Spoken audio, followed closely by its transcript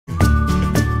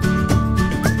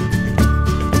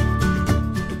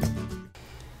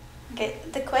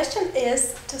question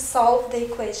is to solve the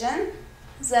equation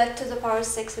z to the power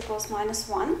 6 equals minus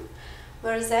 1,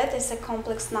 where z is a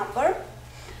complex number.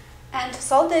 And to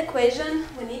solve the equation,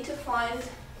 we need to find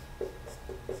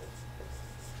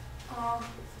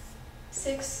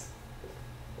 6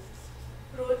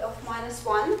 root of minus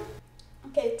 1.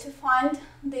 Okay, to find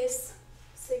this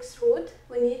 6th root,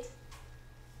 we need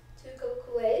to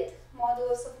calculate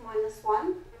modulus of minus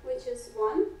 1, which is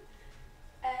 1,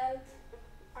 and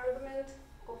argument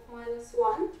of minus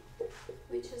 1,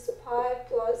 which is pi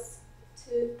plus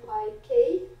 2 pi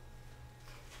k,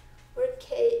 where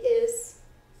k is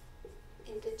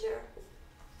integer.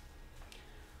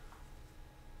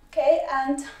 Okay,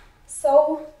 and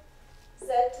so z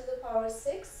to the power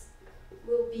 6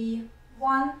 will be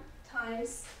 1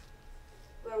 times,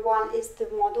 where 1 is the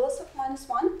modulus of minus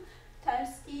 1,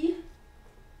 times e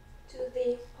to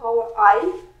the power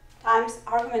I times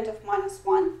argument of minus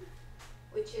 1,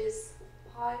 which is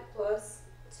pi plus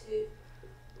 2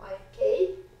 pi k.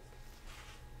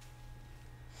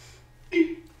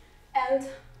 And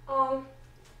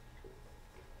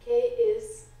k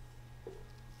is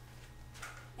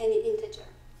any integer.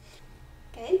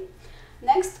 Okay.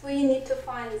 Next, we need to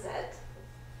find z.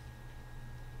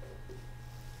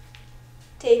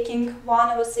 Taking 1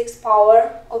 over 6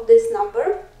 power of this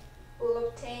number, we'll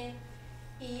obtain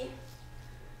e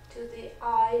to the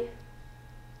I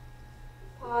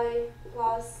pi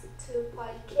plus 2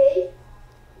 pi k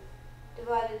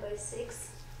divided by 6.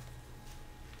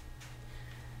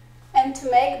 And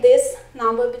to make this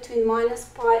number between minus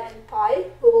pi and pi,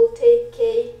 we will take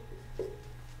k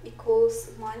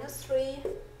equals minus 3,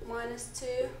 minus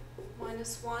 2,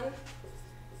 minus 1,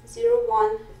 0,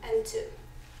 1, and 2.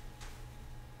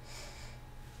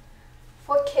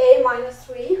 For k minus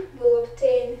 3, we'll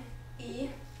obtain e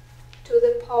to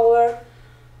the power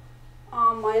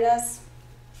minus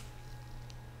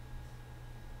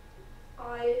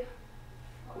I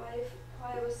 5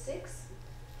 pi over 6.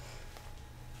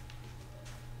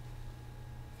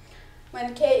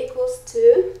 When k equals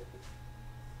 2,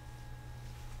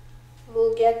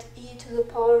 we'll get e to the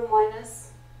power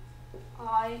minus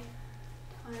I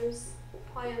times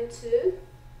pi on 2.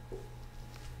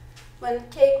 When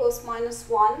k equals minus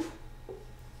 1,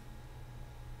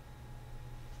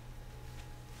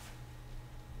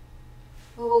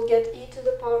 we will get e to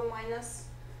the power minus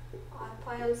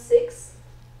pi on 6,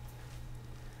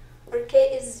 where k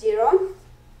is 0.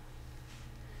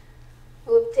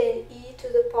 We'll obtain e to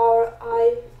the power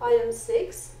I pi on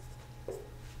 6.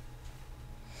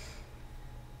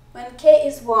 When k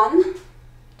is 1,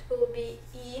 it will be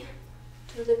e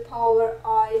to the power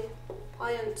I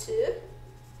pi on 2.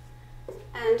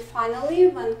 And finally,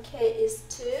 when k is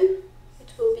 2,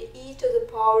 it will be e to the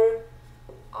power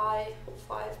I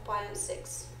 5 pi on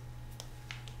 6.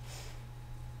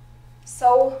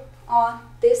 So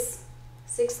these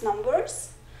 6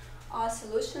 numbers are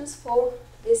solutions for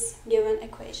this given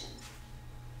equation.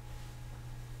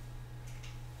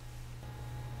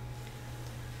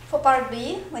 For part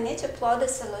B, we need to plot the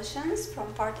solutions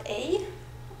from part A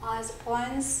as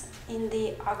points in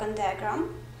the Argand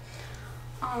diagram.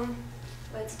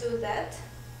 Let's do that.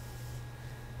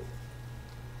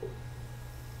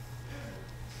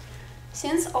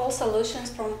 Since all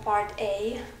solutions from part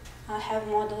A have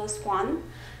modulus 1,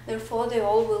 therefore they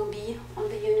all will be on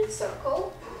the unit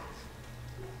circle.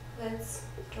 Let's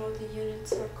draw the unit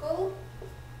circle.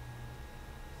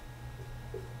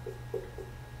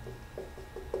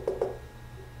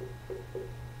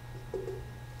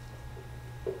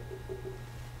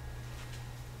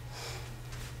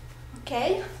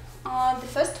 Okay, the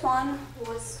first one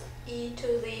was e to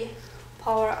the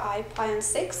power I pi on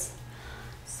 6.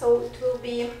 So it will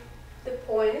be the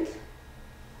point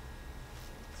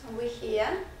over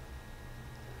here,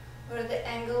 where the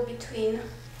angle between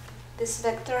this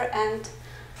vector and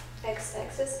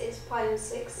x-axis is pi on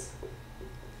 6.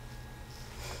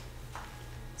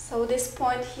 So this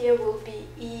point here will be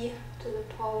e to the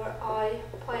power I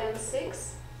pi on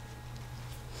 6.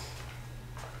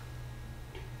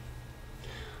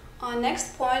 Our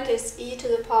next point is e to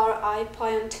the power I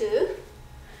pi on 2.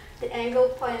 The angle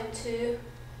pi on 2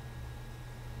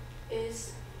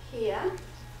 is here.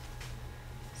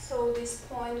 So this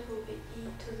point will be e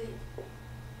to the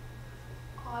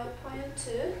I pi on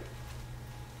 2.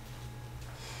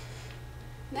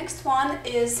 Next one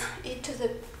is e to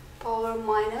the power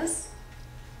minus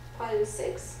pi on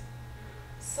 6.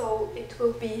 So it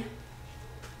will be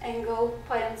angle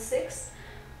pi on 6,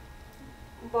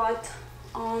 but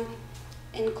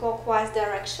in clockwise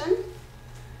direction.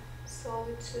 So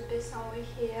it should be somewhere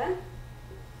here.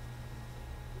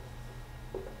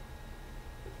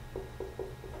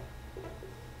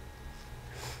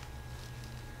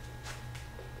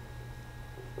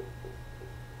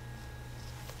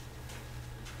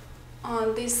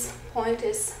 this point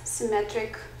is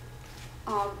symmetric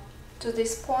to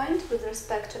this point with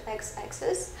respect to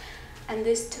x-axis, and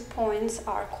these 2 points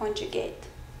are conjugate.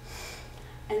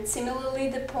 And similarly,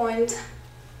 the point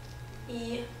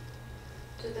e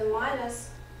to the minus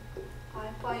I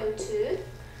pi on 2,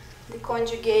 the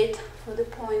conjugate for the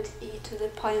point e to the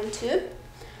pi on 2, it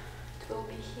will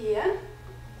be here.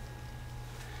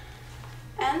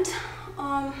 And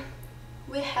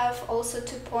we have also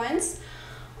 2 points.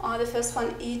 The first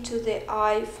one e to the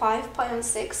I 5 pi on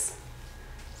 6,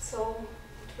 so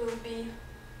it will be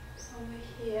somewhere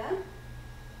here.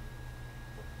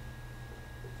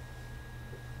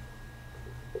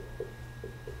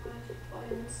 Pi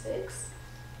on 6,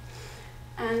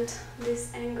 and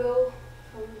this angle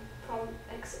from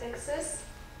x-axis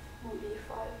will be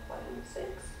 5 pi on 6.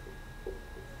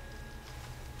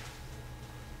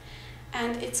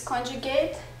 And its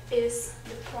conjugate is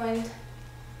the point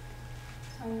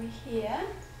somewhere here,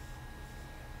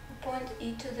 the point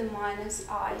e to the minus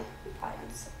I pi on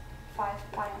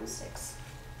 5 pi on 6.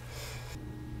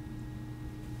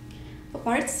 For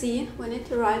part C, we need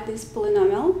to write this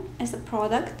polynomial as a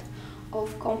product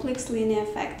of complex linear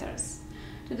factors.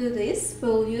 To do this,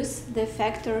 we'll use the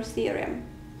factor theorem.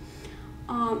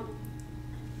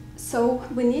 So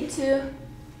we need to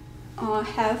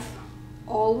have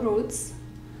all roots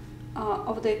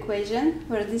of the equation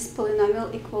where this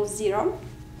polynomial equals 0,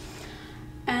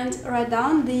 and write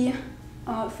down the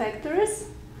factors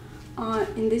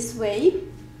in this way: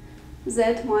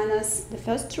 z minus the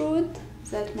first root,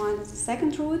 z minus the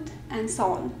second root, and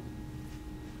so on.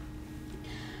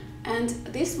 And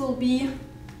this will be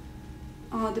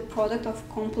the product of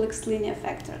complex linear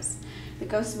factors,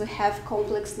 because we have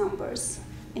complex numbers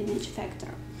in each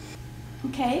factor.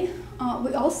 Okay,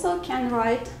 we also can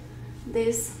write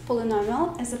this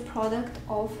polynomial as a product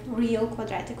of real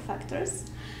quadratic factors.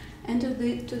 And to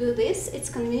do this, it's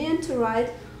convenient to write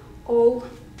all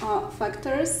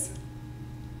factors,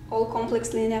 all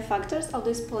complex linear factors of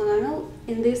this polynomial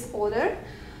in this order.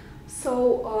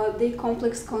 So the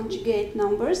complex conjugate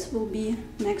numbers will be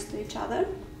next to each other.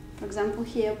 For example,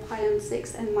 here pi on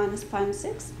 6 and minus pi on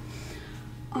 6.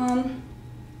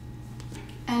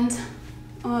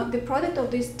 The product of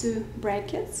these 2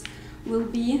 brackets will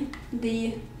be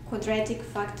the quadratic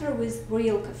factor with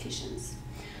real coefficients.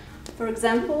 For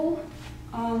example,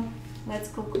 let's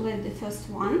calculate the first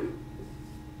one.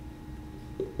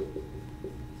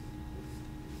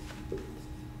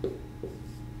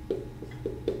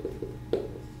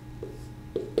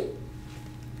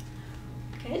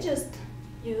 Okay, just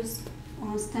use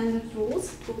standard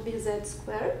rules. It will be z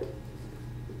squared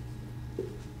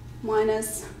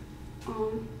minus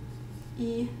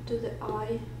e to the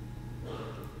I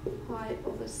pi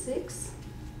over 6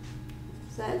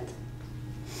 z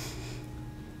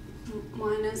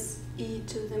minus e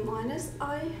to the minus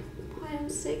I pi on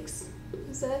 6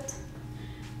 z,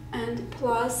 and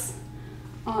plus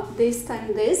this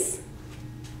time this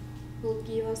will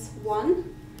give us 1,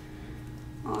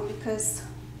 because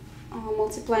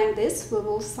multiplying this we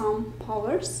will sum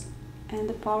powers and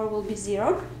the power will be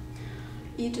 0.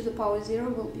 E to the power 0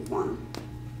 will be 1.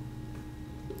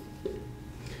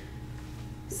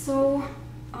 So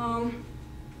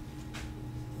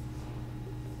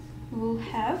we'll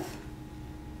have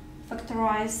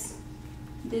factorize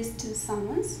these 2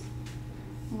 summands.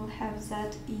 We'll have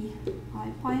that e I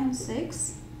pi on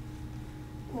 6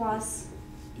 plus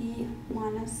e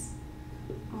minus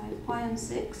I pi on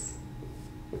 6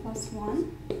 plus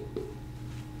 1.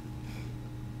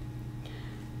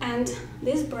 And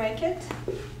this bracket,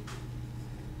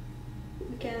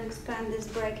 we can expand this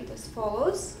bracket as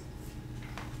follows.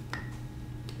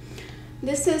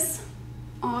 This is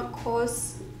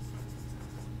cos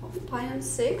of pi on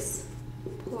 6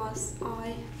 plus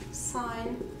I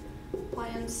sine pi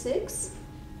on 6,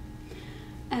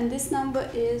 and this number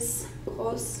is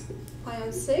cos pi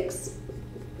on 6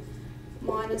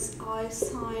 minus I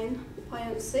sine pi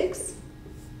on 6.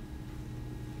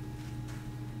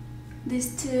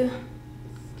 These 2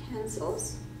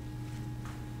 cancels.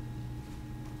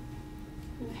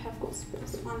 We have also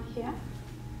plus 1 here.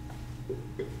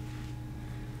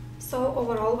 So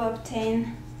overall we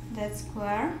obtain that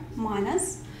square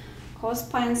minus cos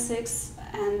pi on 6,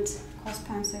 and cos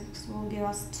pi on 6 will give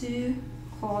us 2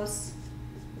 cos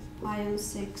pi on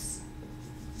 6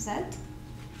 z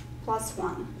plus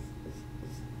 1.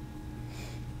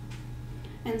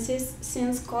 And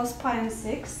since cos pi on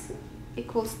 6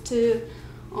 equals to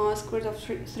square root of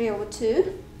 3 over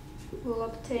 2, we'll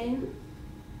obtain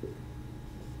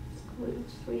square root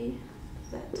of 3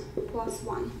 z plus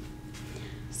 1.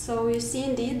 So you see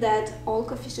indeed that all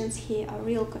coefficients here are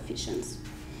real coefficients.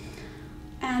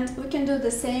 And we can do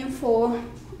the same for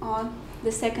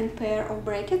the second pair of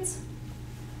brackets.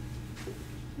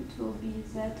 It will be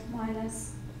z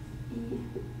minus e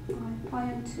pi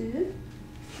on 2,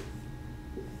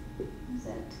 z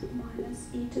minus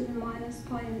e to the minus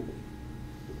pi on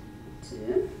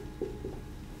 2.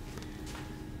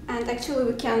 And actually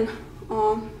we can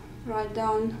write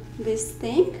down this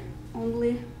thing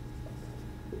only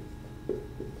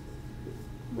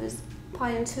with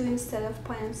pi on 2 instead of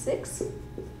pi on 6.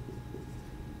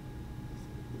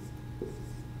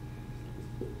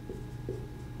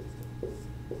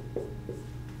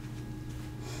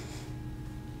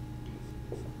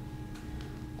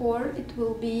 Or it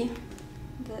will be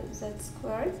the z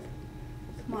squared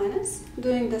minus,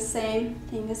 doing the same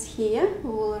thing as here, we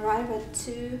will arrive at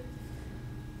 2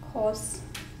 cos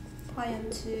pi on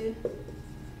 2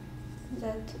 z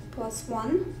plus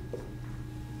 1.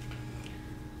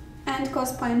 And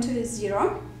cos pi on 2 is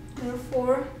 0,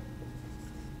 therefore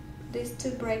these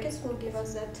two brackets will give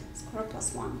us z squared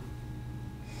plus 1.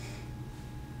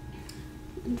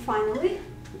 And finally,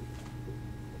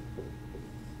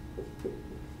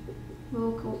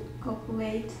 we'll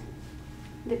calculate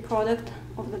the product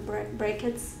of the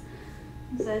brackets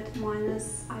z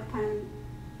minus I5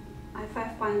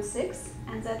 pi on 6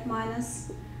 and z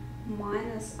minus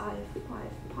I5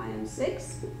 pi on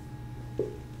 6.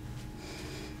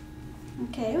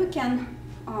 Okay, we can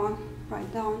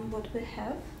write down what we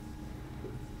have.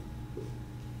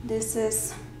 This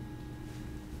is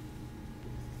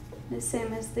the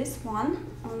same as this one,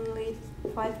 only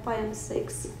 5 pi on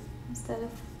 6 instead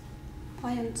of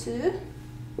pi on 2.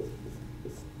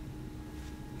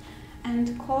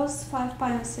 And cos 5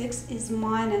 pi on 6 is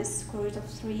minus square root of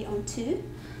 3 on 2.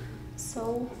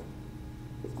 So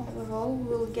overall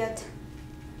we'll get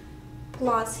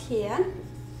plus here,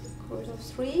 square root of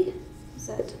 3,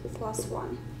 z plus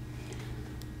 1.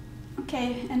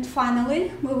 Okay, and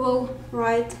finally we will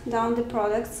write down the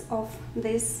products of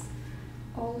these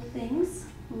all things.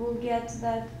 We will get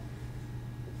that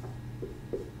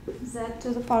z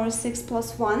to the power 6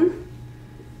 plus 1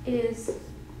 is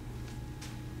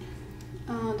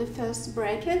the first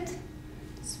bracket,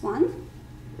 this one,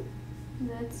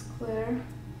 z square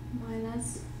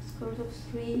minus square root of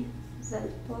 3 z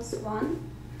plus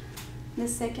 1. The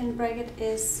second bracket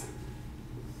is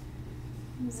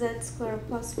z square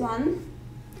plus 1,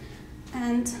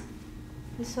 and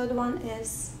the third one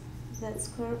is z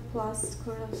square plus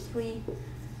square root of 3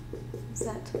 z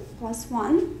plus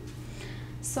 1.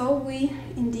 So we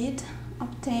indeed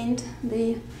obtained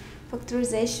the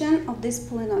factorization of this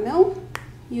polynomial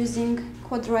using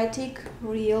quadratic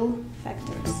real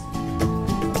factors.